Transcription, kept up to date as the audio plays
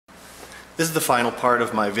This is the final part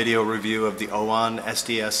of my video review of the Owon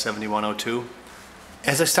SDS7102.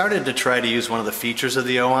 As I started to try to use one of the features of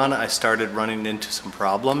the Owon, I started running into some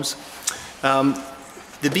problems. The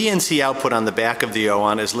BNC output on the back of the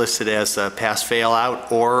Owon is listed as a pass-fail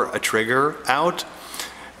out or a trigger out.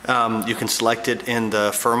 You can select it in the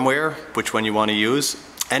firmware, which one you want to use.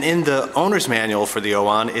 And in the owner's manual for the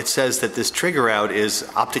Owon, it says that this trigger out is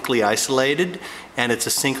optically isolated and it's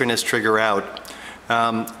a synchronous trigger out.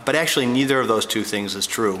 But actually neither of those two things is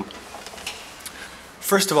true.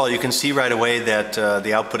 First of all, you can see right away that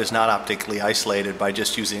the output is not optically isolated by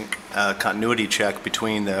just using a continuity check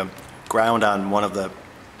between the ground on one of the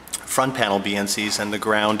front panel BNCs and the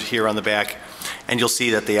ground here on the back, and you'll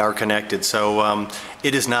see that they are connected. So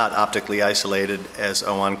it is not optically isolated as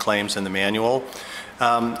Owon claims in the manual.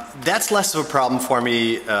 That's less of a problem for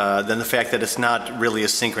me than the fact that it's not really a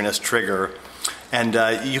synchronous trigger. And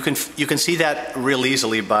you can see that real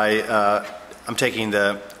easily by, I'm taking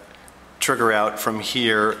the trigger out from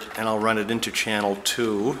here and I'll run it into channel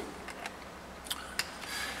 2.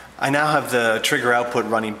 I now have the trigger output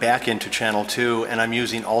running back into channel 2, and I'm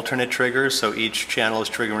using alternate triggers, so each channel is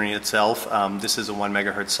triggering itself. This is a 1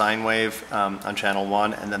 megahertz sine wave on channel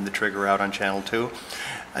 1, and then the trigger out on channel 2.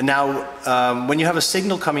 And now, when you have a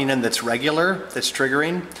signal coming in that's regular, that's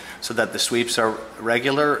triggering, so that the sweeps are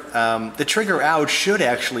regular, the trigger out should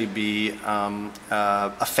actually be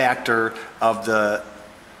a factor of the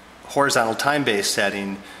horizontal time-based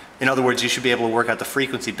setting. In other words, you should be able to work out the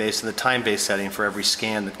frequency based and the time-based setting for every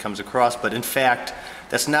scan that comes across. But in fact,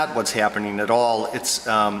 that's not what's happening at all. It's,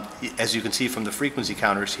 as you can see from the frequency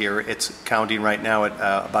counters here, it's counting right now at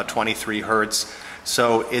about 23 hertz.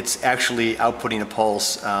 So it's actually outputting a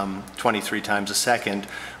pulse 23 times a second,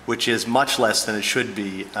 which is much less than it should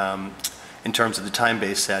be in terms of the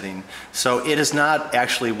time-based setting. So it is not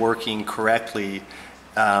actually working correctly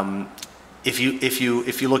if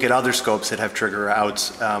you look at other scopes that have trigger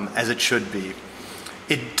outs as it should be.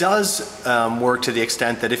 It does work to the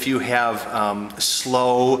extent that if you have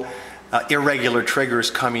slow, irregular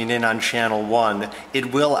triggers coming in on channel 1,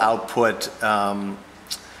 it will output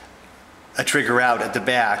a trigger out at the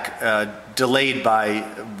back, delayed by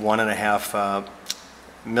 1.5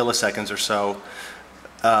 milliseconds or so.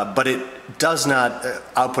 But it does not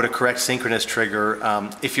output a correct synchronous trigger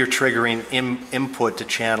if you're triggering input to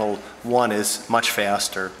channel 1 is much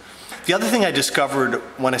faster. The other thing I discovered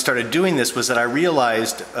when I started doing this was that I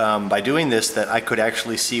realized by doing this that I could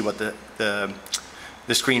actually see what the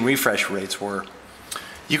screen refresh rates were.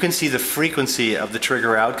 You can see the frequency of the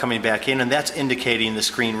trigger out coming back in, and that's indicating the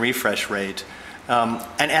screen refresh rate.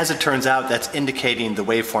 And as it turns out, that's indicating the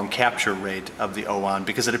waveform capture rate of the Owon,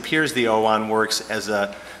 because it appears the Owon works as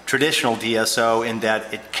a traditional DSO in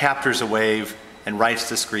that it captures a wave and writes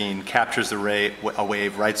the screen, captures a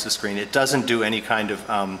wave, writes the screen. It doesn't do any kind of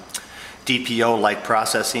DPO-like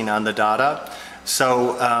processing on the data.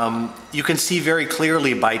 So you can see very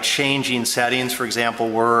clearly by changing settings. For example,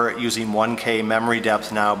 we're using 1K memory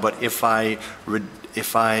depth now, but if I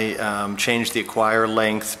change the acquire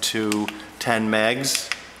length to 10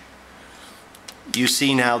 megs, you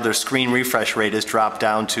see now the screen refresh rate has dropped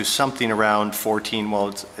down to something around 14, well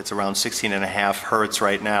it's around 16.5 hertz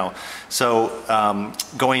right now. So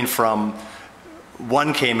going from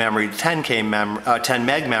 1K memory to 10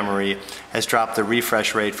 meg memory has dropped the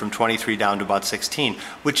refresh rate from 23 down to about 16,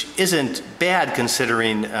 which isn't bad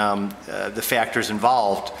considering the factors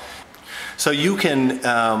involved. So you can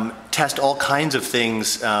test all kinds of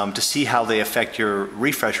things to see how they affect your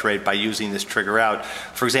refresh rate by using this trigger out.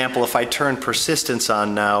 For example, if I turn persistence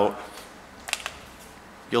on now,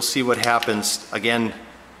 you'll see what happens again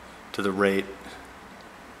to the rate.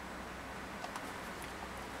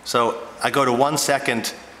 So I go to 1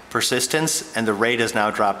 second persistence and the rate has now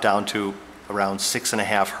dropped down to around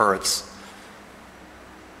 6.5 hertz.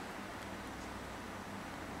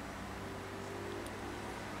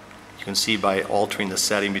 You can see by altering the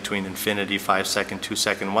setting between infinity, 5 second, 2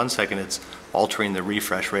 second, 1 second, it's altering the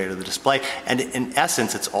refresh rate of the display. And in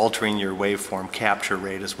essence, it's altering your waveform capture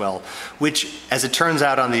rate as well, which, as it turns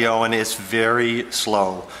out on the Owon, is very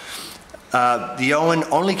slow. The Owon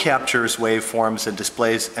only captures waveforms and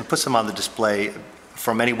displays and puts them on the display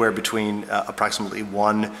from anywhere between approximately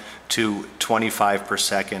 1 to 25 per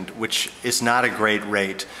second, which is not a great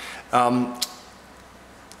rate.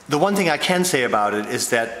 The one thing I can say about it is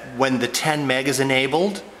that when the 10 meg is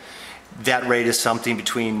enabled, that rate is something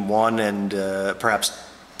between 1 and perhaps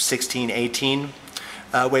 16, 18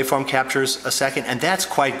 waveform captures a second, and that's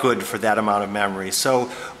quite good for that amount of memory. So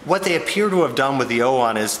what they appear to have done with the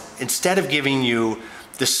Owon is, instead of giving you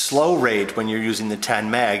the slow rate when you're using the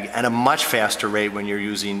 10 meg and a much faster rate when you're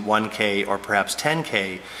using 1K or perhaps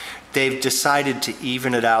 10K, they've decided to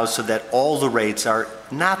even it out so that all the rates are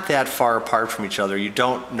not that far apart from each other. You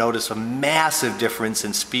don't notice a massive difference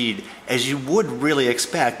in speed as you would really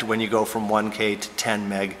expect when you go from 1K to 10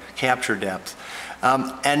 meg capture depth.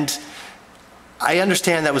 And I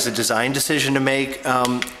understand that was a design decision to make.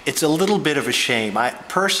 It's a little bit of a shame.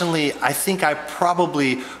 Personally, I think I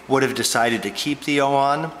probably would have decided to keep the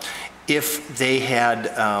Owon if they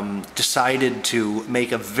had decided to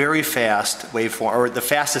make a very fast waveform, or the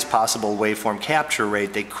fastest possible waveform capture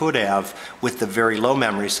rate they could have with the very low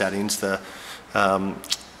memory settings, the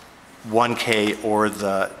 1K or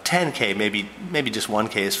the 10K, maybe just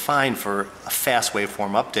 1K is fine for a fast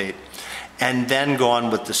waveform update, and then gone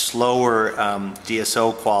with the slower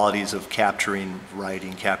DSO qualities of capturing,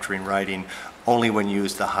 writing, only when you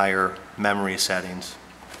use the higher memory settings.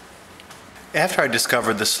 After I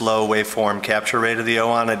discovered the slow waveform capture rate of the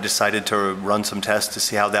Owon, I decided to run some tests to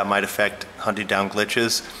see how that might affect hunting down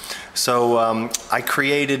glitches. So I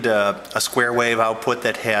created a square wave output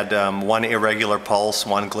that had one irregular pulse,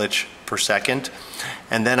 one glitch per second.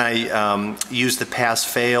 And then I used the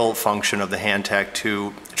pass-fail function of the Handtech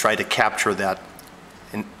to try to capture that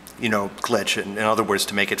glitch. In other words,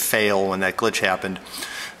 to make it fail when that glitch happened.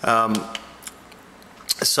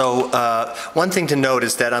 So one thing to note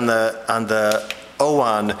is that on the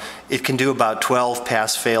Owon, it can do about 12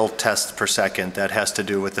 pass-fail tests per second. That has to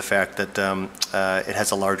do with the fact that it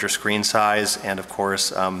has a larger screen size and, of course,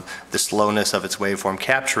 the slowness of its waveform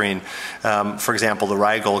capturing. For example, the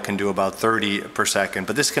Rigel can do about 30 per second,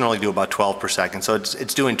 but this can only do about 12 per second. So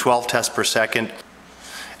it's doing 12 tests per second.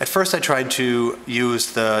 At first, I tried to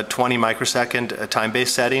use the 20 microsecond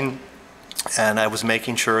time-based setting, and I was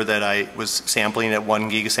making sure that I was sampling at 1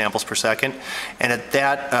 gigasamples per second. And at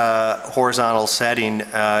that horizontal setting,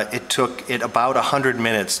 it took it about 100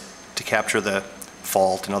 minutes to capture the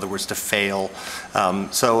fault, in other words, to fail.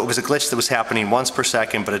 So it was a glitch that was happening once per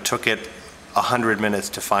second, but it took it 100 minutes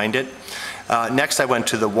to find it. Next, I went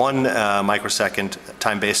to the 1 microsecond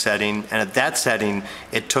time-based setting, and at that setting,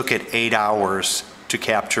 it took it 8 hours to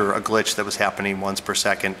capture a glitch that was happening once per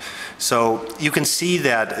second. So you can see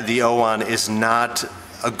that the Owon is not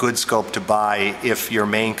a good scope to buy if your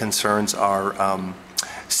main concerns are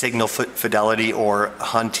signal fidelity or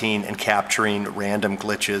hunting and capturing random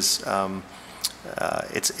glitches.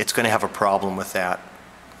 It's going to have a problem with that.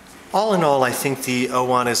 All in all, I think the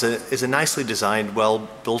Owon is a nicely designed,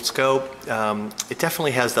 well-built scope. It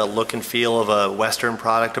definitely has that look and feel of a Western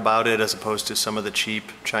product about it, as opposed to some of the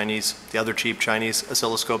other cheap Chinese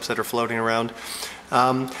oscilloscopes that are floating around.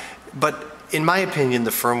 But in my opinion,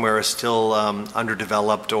 the firmware is still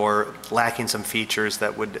underdeveloped or lacking some features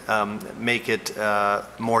that would make it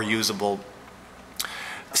more usable.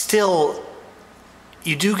 Still,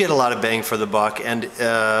 you do get a lot of bang for the buck, and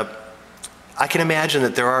I can imagine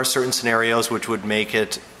that there are certain scenarios which would make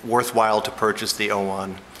it worthwhile to purchase the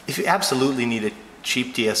Owon. If you absolutely need a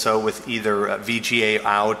cheap DSO with either a VGA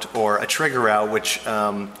out or a trigger out, which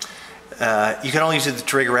you can only use the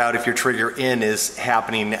trigger out if your trigger in is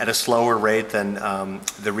happening at a slower rate than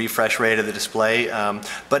the refresh rate of the display.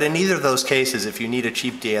 But in either of those cases, if you need a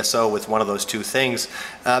cheap DSO with one of those two things,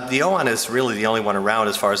 the Owon is really the only one around,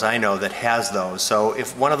 as far as I know, that has those. So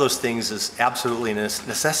if one of those things is absolutely a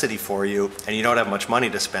necessity for you and you don't have much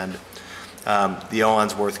money to spend, the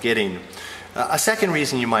Owon's worth getting. A second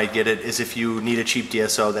reason you might get it is if you need a cheap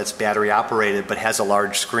DSO that's battery operated but has a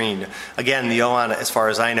large screen. Again, the Owon, as far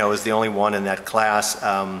as I know, is the only one in that class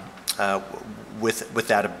with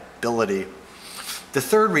that ability. The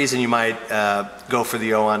third reason you might go for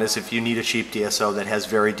the Owon is if you need a cheap DSO that has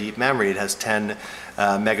very deep memory. It has 10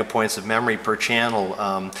 megapoints of memory per channel.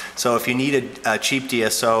 So if you need a cheap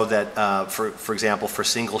DSO that, for example, for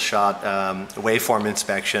single shot waveform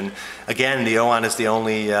inspection, again, the Owon is the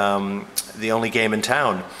only game in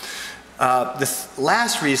town. The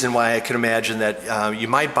last reason why I could imagine that you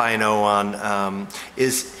might buy an Owon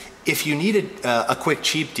is if you needed a quick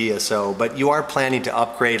cheap DSO, but you are planning to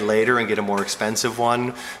upgrade later and get a more expensive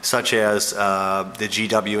one, such as the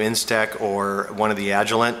GW Instec or one of the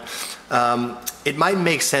Agilent, it might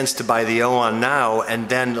make sense to buy the Owon now, and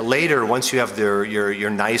then later, once you have your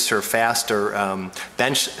nicer, faster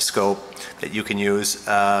bench scope that you can use,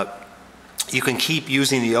 you can keep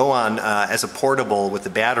using the Owon as a portable with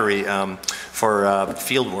the battery for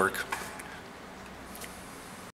field work.